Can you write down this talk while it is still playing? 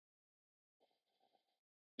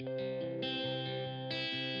This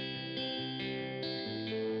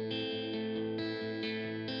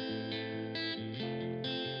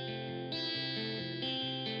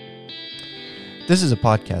is a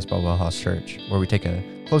podcast by WellHouse Church, where we take a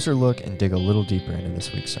closer look and dig a little deeper into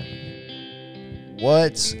this week's sermon.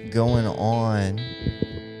 What's going on,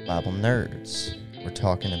 Bible nerds? We're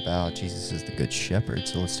talking about Jesus is the Good Shepherd,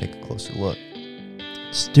 so let's take a closer look.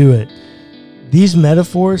 Let's do it. These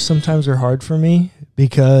metaphors sometimes are hard for me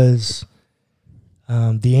because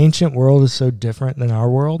the ancient world is so different than our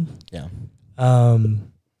world. Yeah.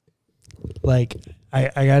 Like,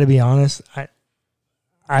 I got to be honest,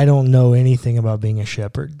 I don't know anything about being a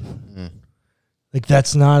shepherd. Like,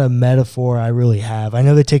 that's not a metaphor I really have. I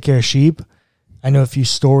know they take care of sheep. I know a few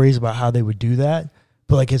stories about how they would do that.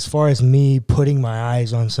 But, like, as far as me putting my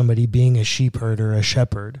eyes on somebody being a sheep herder, a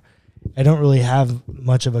shepherd, I don't really have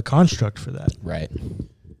much of a construct for that. Right.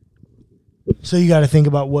 So you got to think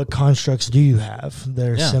about what constructs do you have that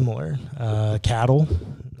are similar. Cattle,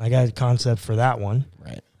 I got a concept for that one.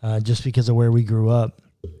 Right. Just because of where we grew up.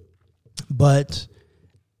 But...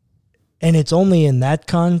 and it's only in that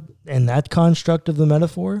construct of the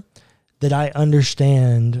metaphor that I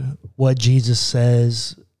understand what Jesus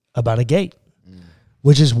says about a gate,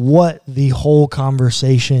 which is what the whole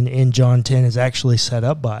conversation in John 10 is actually set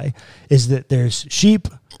up by, is that there's sheep,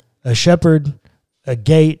 a shepherd, a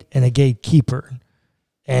gate, and a gatekeeper.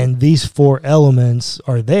 And these four elements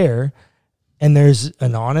are there, and there's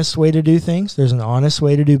an honest way to do things, there's an honest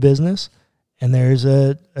way to do business, and there's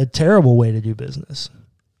a terrible way to do business.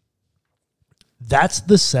 That's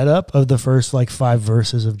the setup of the first, 5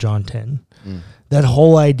 verses of John 10. That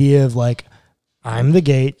whole idea of, I'm the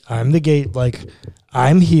gate, I'm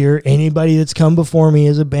here. Anybody that's come before me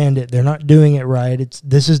is a bandit. They're not doing it right.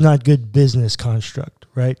 This is not good business construct,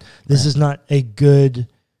 right? This is not a good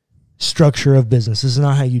structure of business. This is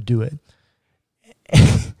not how you do it.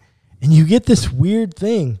 And you get this weird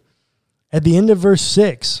thing. At the end of verse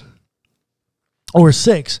 6,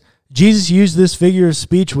 Jesus used this figure of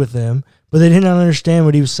speech with them, but they did not understand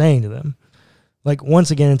what he was saying to them.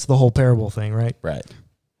 Once again, it's the whole parable thing, right? Right.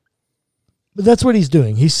 But that's what he's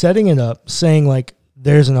doing. He's setting it up, saying,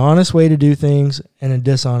 there's an honest way to do things and a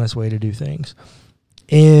dishonest way to do things.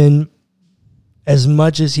 In as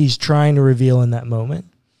much as he's trying to reveal in that moment.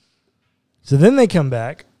 So then they come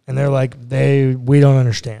back, and they're like, we don't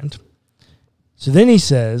understand. So then he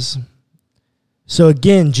says... so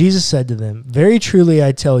again, Jesus said to them, "Very truly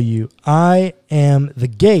I tell you, I am the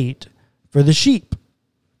gate for the sheep.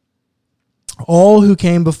 All who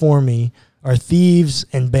came before me are thieves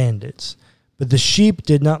and bandits, but the sheep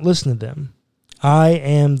did not listen to them. I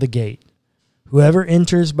am the gate. Whoever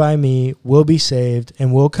enters by me will be saved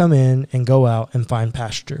and will come in and go out and find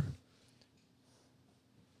pasture."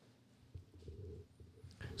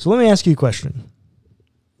 So let me ask you a question.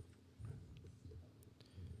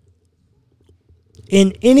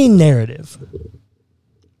 In any narrative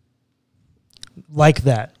like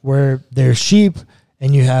that, where there's sheep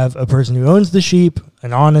and you have a person who owns the sheep,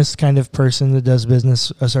 an honest kind of person that does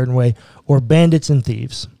business a certain way, or bandits and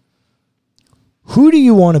thieves, who do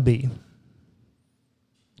you want to be?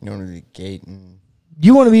 You want to be gate and...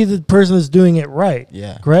 you want to be the person that's doing it right.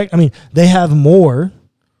 Yeah. Correct? I mean, they have more,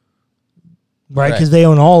 right? Because they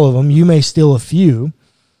own all of them. You may steal a few.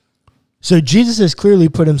 So Jesus has clearly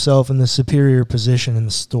put himself in the superior position in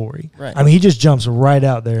the story. Right. I mean, he just jumps right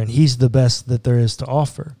out there, and he's the best that there is to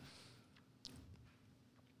offer.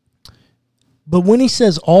 But when he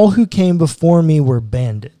says, all who came before me were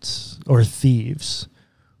bandits or thieves,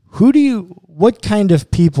 what kind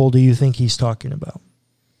of people do you think he's talking about?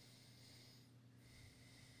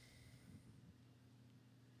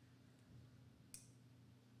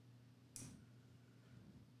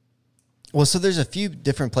 Well, so there's a few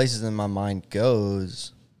different places in my mind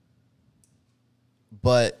goes,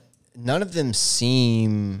 but none of them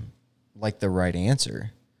seem like the right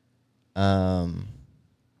answer.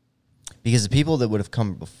 Because the people that would have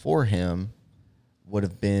come before him would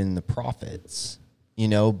have been the prophets,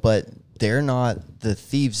 but they're not the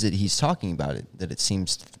thieves that he's talking about, that it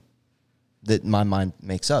seems that my mind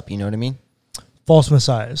makes up. You know what I mean? False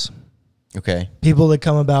messiahs. Okay. People that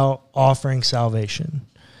come about offering salvation.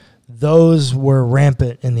 Those were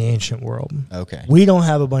rampant in the ancient world. Okay. We don't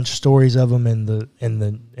have a bunch of stories of them in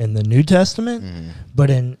the New Testament, but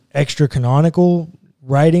in extra canonical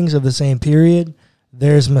writings of the same period,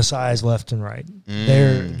 there's messiahs left and right.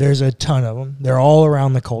 There's a ton of them. They're all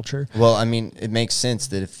around the culture. Well, I mean, it makes sense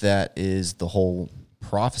that if that is the whole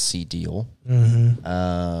prophecy deal,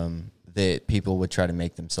 that people would try to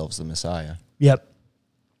make themselves the Messiah. Yep.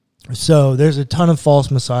 So there's a ton of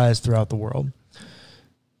false messiahs throughout the world.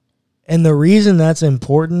 And the reason that's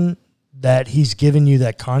important, that he's given you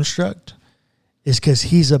that construct, is because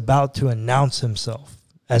he's about to announce himself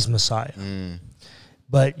as Messiah.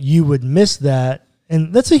 But you would miss that,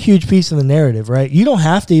 and that's a huge piece of the narrative, right? You don't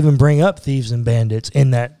have to even bring up thieves and bandits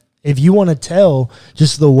in that. If you want to tell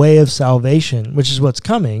just the way of salvation, which is what's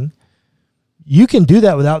coming, you can do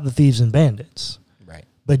that without the thieves and bandits. Right.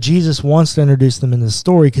 But Jesus wants to introduce them in the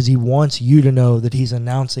story because he wants you to know that he's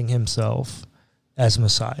announcing himself as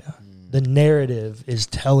Messiah. The narrative is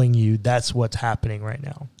telling you that's what's happening right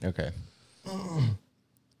now. Okay.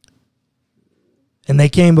 And they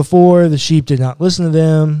came before, the sheep did not listen to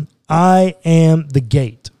them. I am the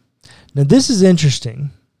gate. Now this is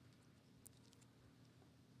interesting.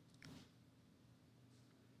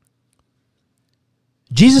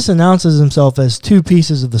 Jesus announces himself as two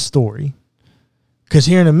pieces of the story. Because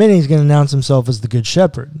here in a minute, he's going to announce himself as the good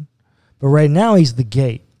shepherd. But right now, he's the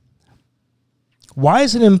gate. Why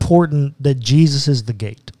is it important that Jesus is the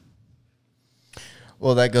gate?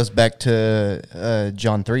 Well, that goes back to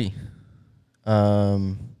John 3.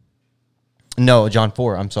 No, John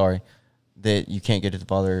 4, I'm sorry. That you can't get to the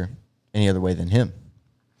Father any other way than him.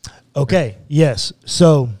 Okay, yes.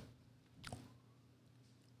 So,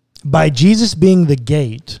 by Jesus being the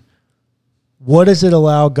gate, what does it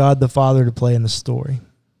allow God the Father to play in the story?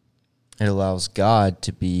 It allows God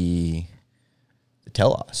to be the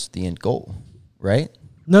telos, the end goal, right?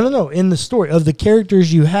 No. In the story of the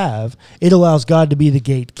characters you have, it allows God to be the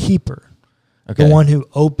gatekeeper, Okay. the one who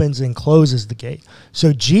opens and closes the gate.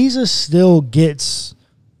 So Jesus still gets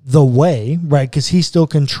the way, right? Because he still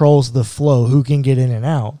controls the flow, who can get in and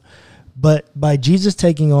out. But by Jesus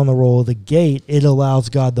taking on the role of the gate, it allows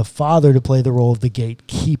God the Father to play the role of the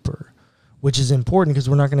gatekeeper, which is important because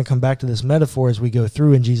we're not going to come back to this metaphor as we go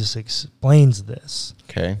through and Jesus explains this.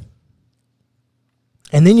 Okay.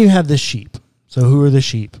 And then you have the sheep. So who are the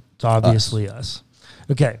sheep? It's obviously us.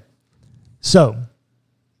 Okay. So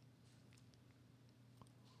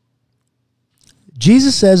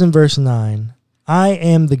Jesus says in verse 9, I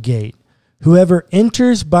am the gate. Whoever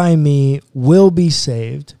enters by me will be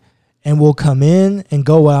saved and will come in and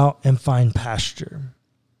go out and find pasture.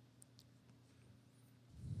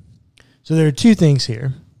 So there are two things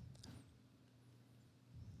here.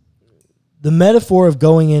 The metaphor of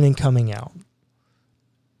going in and coming out.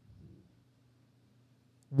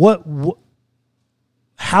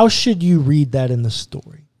 How should you read that in the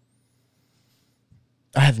story?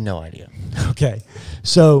 I have no idea. Okay.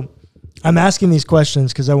 So I'm asking these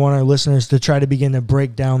questions because I want our listeners to try to begin to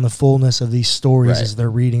break down the fullness of these stories Right. as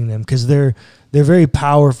they're reading them, because they're very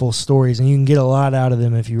powerful stories, and you can get a lot out of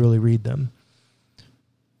them if you really read them.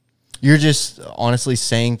 You're just honestly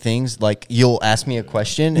saying things like you'll ask me a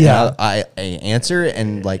question Yeah. and I answer,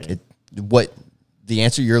 and like what the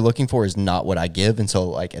answer you're looking for is not what I give. And so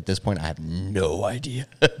like at this point I have no idea.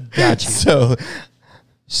 Gotcha.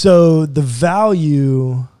 So the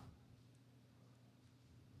value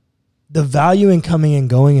in coming and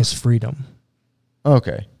going is freedom.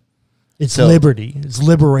 Okay. It's liberty. It's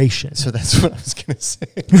liberation. So that's what I was going to say.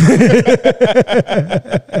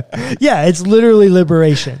 Yeah, it's literally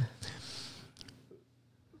liberation.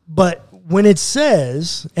 But when it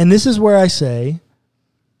says, and this is where I say,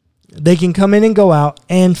 they can come in and go out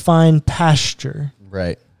and find pasture.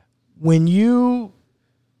 Right. When you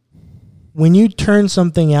turn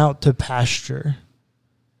something out to pasture,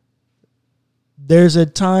 there's a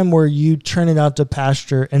time where you turn it out to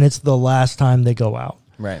pasture and it's the last time they go out.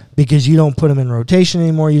 Right. Because you don't put them in rotation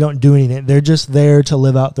anymore. You don't do anything. They're just there to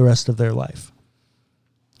live out the rest of their life.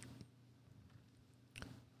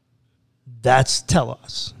 That's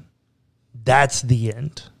telos. That's the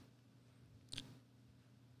end.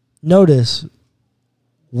 Notice,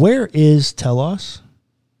 where is telos?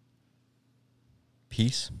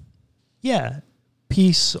 Peace. Yeah,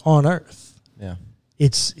 peace on earth. Yeah.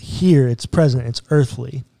 It's here, it's present, it's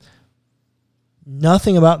earthly.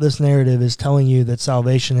 Nothing about this narrative is telling you that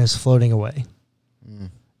salvation is floating away.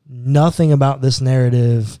 Nothing about this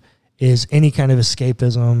narrative is any kind of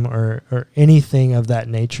escapism or anything of that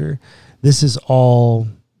nature. This is all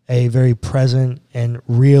a very present and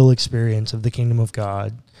real experience of the kingdom of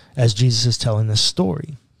God as Jesus is telling this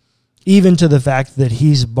story. Even to the fact that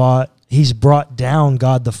he's brought down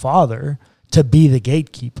God the Father to be the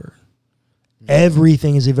gatekeeper.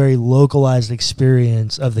 Everything is a very localized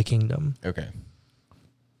experience of the kingdom. Okay.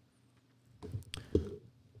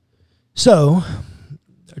 So,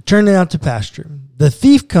 turning out to pasture. The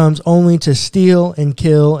thief comes only to steal and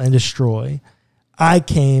kill and destroy. I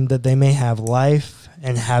came that they may have life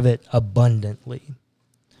and have it abundantly.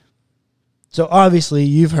 So obviously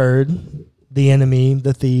you've heard the enemy,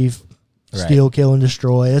 the thief, Right. Steal, kill, and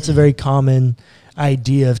destroy. That's a very common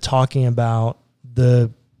idea of talking about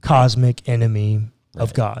the cosmic enemy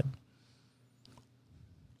of God.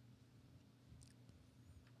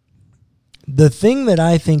 The thing that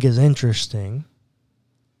I think is interesting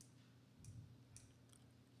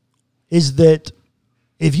is that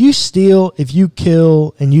if you steal, if you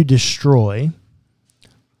kill, and you destroy,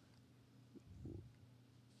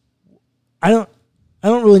 I don't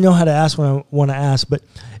really know how to ask what I want to ask, but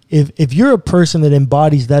if you're a person that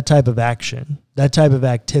embodies that type of action, that type of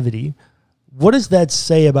activity, what does that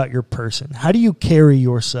say about your person? How do you carry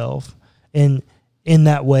yourself in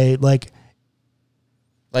that way, like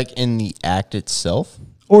in the act itself,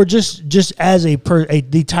 or just as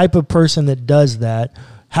the type of person that does that?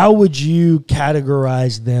 How would you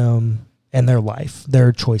categorize them and their life,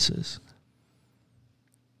 their choices?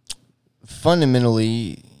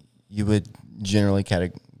 Fundamentally, you would generally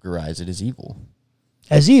categorize it as evil.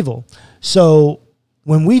 As evil. So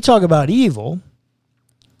when we talk about evil,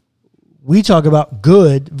 we talk about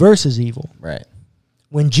good versus evil. Right.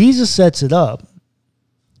 When Jesus sets it up,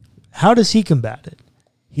 how does he combat it?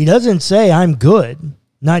 He doesn't say, I'm good.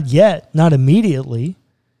 Not yet. Not immediately.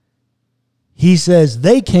 He says,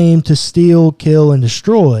 they came to steal, kill, and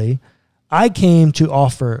destroy. I came to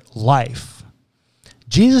offer life.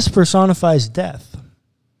 Jesus personifies death.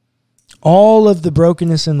 All of the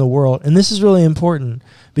brokenness in the world. And this is really important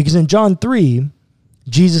because in John 3,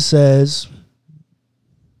 Jesus says,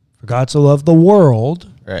 for God so loved the world,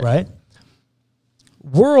 right?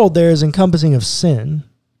 World there is encompassing of sin.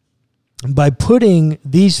 By putting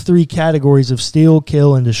these three categories of steal,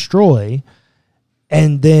 kill, and destroy,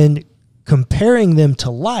 and then comparing them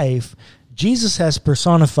to life, Jesus has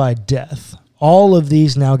personified death. All of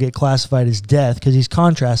these now get classified as death because he's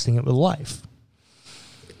contrasting it with life.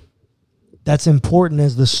 That's important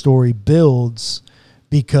as the story builds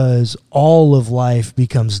because all of life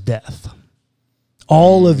becomes death.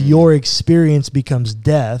 All of your experience becomes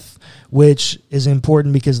death, which is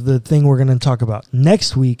important because the thing we're going to talk about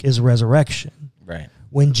next week is resurrection. Right.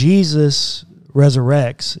 When Jesus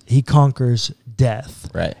resurrects, he conquers death.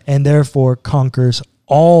 Right. And therefore conquers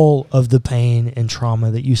all of the pain and trauma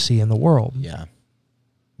that you see in the world. Yeah.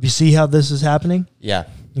 You see how this is happening? Yeah.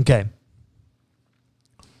 Okay.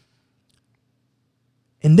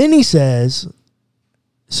 And then he says,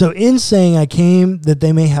 so in saying I came that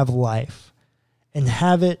they may have life and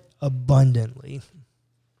have it abundantly.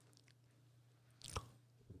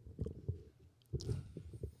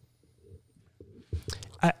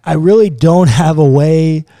 I really don't have a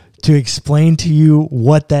way to explain to you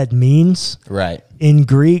what that means. Right. In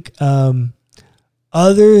Greek,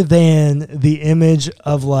 other than the image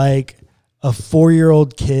of like a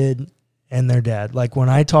 4-year-old kid and their dad. Like when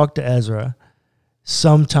I talk to Ezra,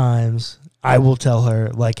 sometimes I will tell her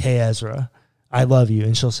like, hey, Ezra, I love you.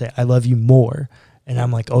 And she'll say, I love you more. And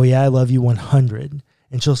I'm like, oh yeah, I love you 100.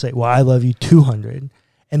 And she'll say, well, I love you 200.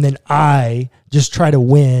 And then I just try to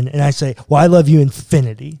win. And I say, well, I love you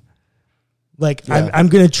infinity. Like I'm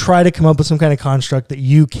going to try to come up with some kind of construct that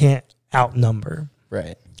you can't outnumber.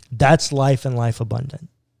 Right. That's life and life abundant.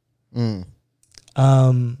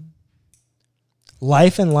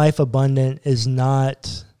 Life and life abundant is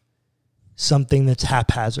not something that's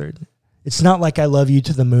haphazard. It's not like I love you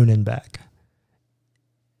to the moon and back.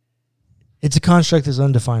 It's a construct that's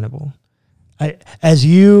undefinable. As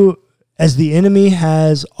the enemy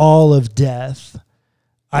has all of death,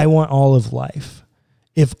 I want all of life.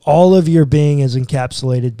 If all of your being is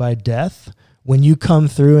encapsulated by death, when you come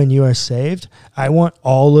through and you are saved, I want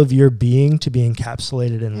all of your being to be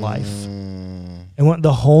encapsulated in life. I want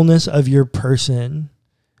the wholeness of your person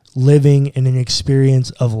living in an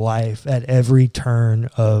experience of life at every turn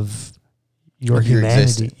of your humanity.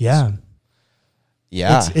 Existence. Yeah.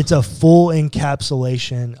 Yeah. It's a full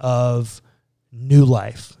encapsulation of new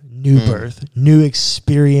life, new birth, new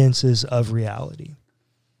experiences of reality.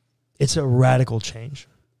 It's a radical change.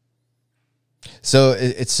 So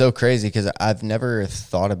it's so crazy because I've never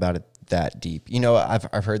thought about it that deep. You know,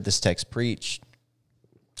 I've heard this text preached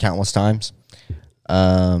countless times.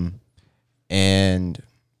 And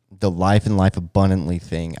the life and life abundantly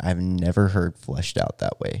thing, I've never heard fleshed out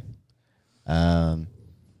that way. And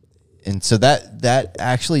so that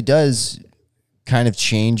actually does kind of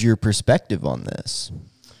change your perspective on this.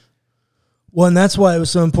 Well, and that's why it was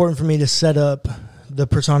so important for me to set up the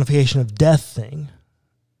personification of death thing.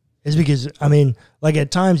 Is because, I mean, like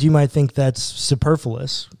at times you might think that's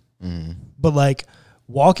superfluous, but like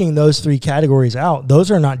walking those three categories out,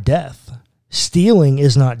 those are not death. Stealing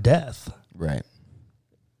is not death. Right.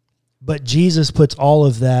 But Jesus puts all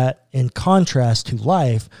of that in contrast to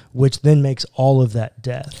life, which then makes all of that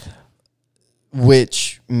death.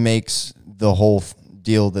 which makes the whole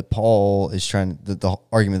deal that Paul is the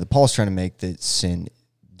argument that Paul's trying to make, that sin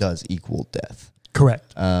does equal death.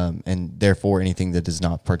 Correct. And therefore anything that does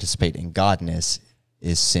not participate in godness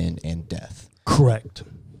is sin and death. Correct.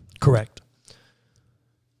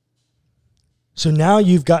 So now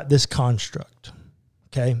you've got this construct,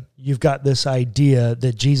 okay? You've got this idea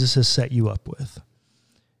that Jesus has set you up with.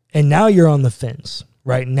 And now you're on the fence,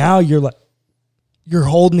 right? Now you're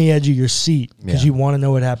holding the edge of your seat because you want to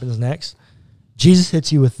know what happens next. Jesus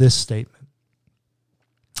hits you with this statement.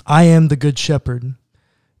 I am the good shepherd.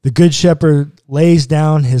 The good shepherd lays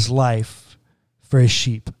down his life for his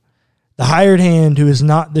sheep. The hired hand, who is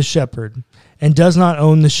not the shepherd and does not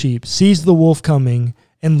own the sheep, sees the wolf coming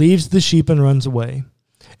and leaves the sheep and runs away.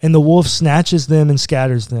 And the wolf snatches them and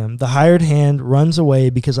scatters them. The hired hand runs away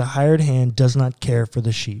because a hired hand does not care for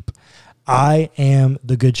the sheep. I am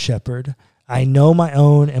the good shepherd. I know my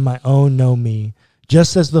own, and my own know me.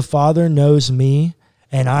 Just as the Father knows me,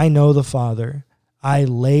 and I know the Father, I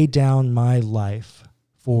lay down my life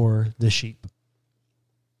for the sheep.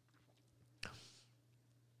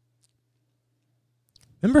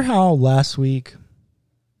 Remember how last week,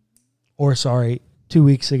 2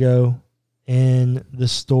 weeks ago, in the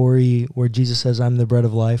story where Jesus says, I'm the bread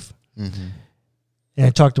of life? Mm-hmm. And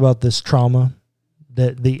I talked about this trauma,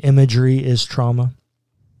 that the imagery is trauma.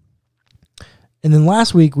 And then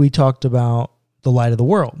last week we talked about the light of the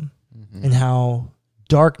world, mm-hmm. and how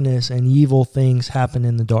darkness and evil things happen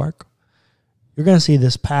in the dark. You're going to see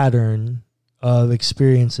this pattern of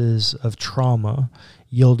experiences of trauma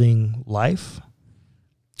yielding life.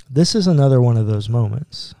 This is another one of those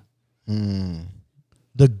moments.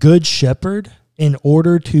 The good shepherd, in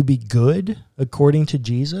order to be good, according to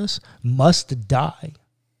Jesus, must die.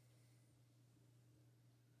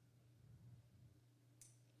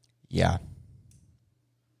 Yeah.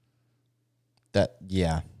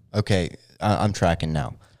 Okay. I'm tracking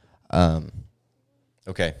now.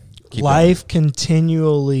 Okay. Life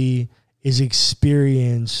continually is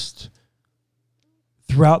experienced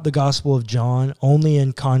throughout the Gospel of John, only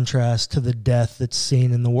in contrast to the death that's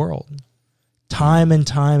seen in the world. Time and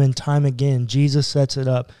time and time again, Jesus sets it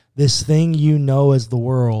up. This thing you know as the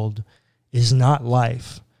world is not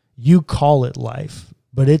life. You call it life,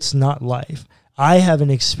 but it's not life. I have an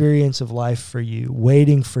experience of life for you,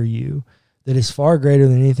 waiting for you, that is far greater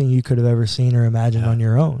than anything you could have ever seen or imagined on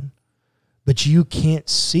your own. But you can't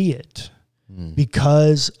see it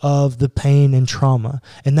because of the pain and trauma.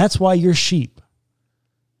 And that's why you're sheep.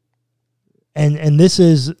 And this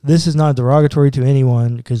is not derogatory to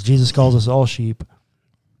anyone, because Jesus calls us all sheep.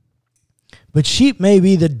 But sheep may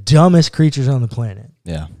be the dumbest creatures on the planet.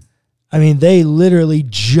 Yeah. I mean, they literally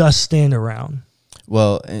just stand around.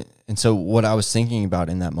 Well, and so what I was thinking about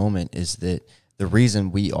in that moment is that the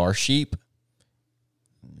reason we are sheep,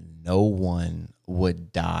 no one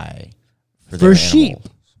would die for their sheep.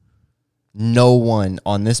 Animals. No one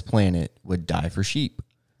on this planet would die for sheep.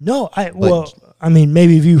 No,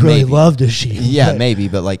 maybe if you really loved a sheep. Yeah, maybe,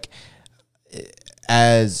 but like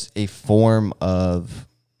as a form of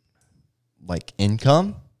like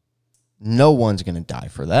income, no one's going to die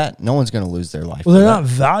for that. No one's going to lose their life. Well, they're not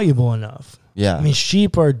valuable enough. Yeah. I mean,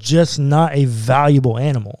 sheep are just not a valuable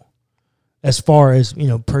animal as far as,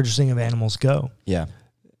 purchasing of animals go. Yeah.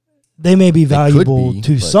 They may be valuable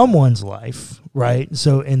to someone's life, right?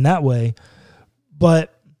 So in that way,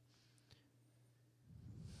 but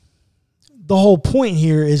the whole point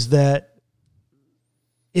here is that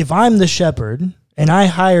if I'm the shepherd and I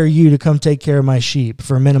hire you to come take care of my sheep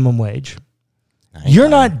for minimum wage, you're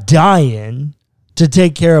not dying to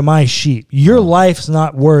take care of my sheep. Your life's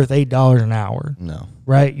not worth $8 an hour. No.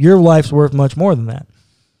 Right? Your life's worth much more than that.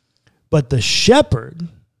 But the shepherd,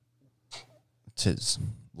 it's his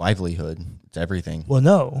livelihood. It's everything. Well,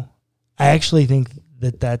 no. I actually think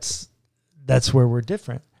that's where we're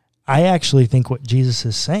different. I actually think what Jesus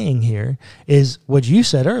is saying here is what you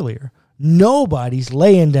said earlier. Nobody's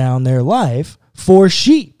laying down their life for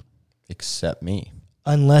sheep. Except me.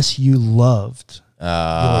 Unless you loved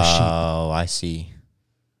your sheep. Oh, I see.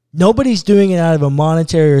 Nobody's doing it out of a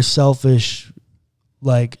monetary or selfish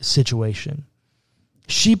situation.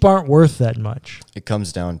 Sheep aren't worth that much. It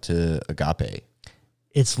comes down to agape.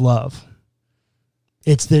 It's love.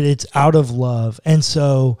 It's that it's out of love. And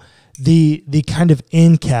so the kind of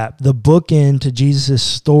end cap, the bookend to Jesus'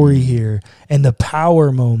 story here, and the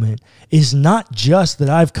power moment is not just that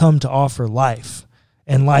I've come to offer life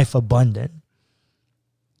and life abundant.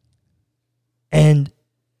 And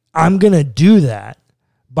I'm going to do that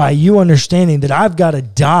by you understanding that I've got to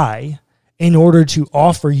die in order to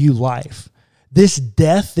offer you life. this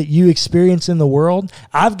death that you experience in the world,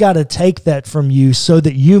 I've got to take that from you so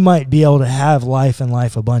that you might be able to have life and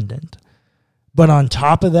life abundant. But on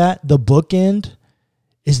top of that, the bookend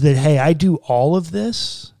is that, hey, I do all of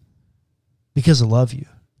this because I love you.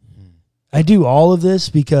 I do all of this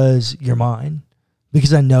because you're mine,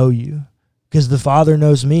 because I know you, because the Father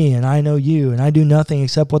knows me and I know you, and I do nothing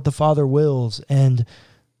except what the Father wills, and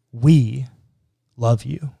we love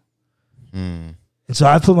you. And so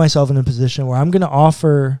I've put myself in a position where I'm going to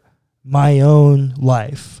offer my own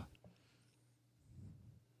life.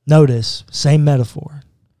 Notice, same metaphor.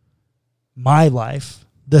 My life,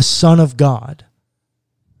 the Son of God,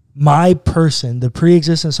 my person, the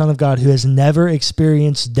pre-existent Son of God who has never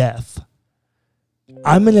experienced death.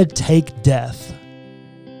 I'm going to take death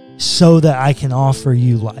so that I can offer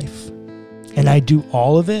you life. And I do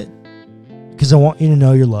all of it because I want you to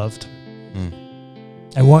know you're loved.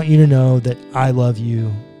 I want you to know that I love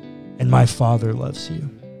you and my Father loves you.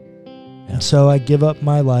 And so I give up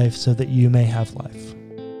my life so that you may have life.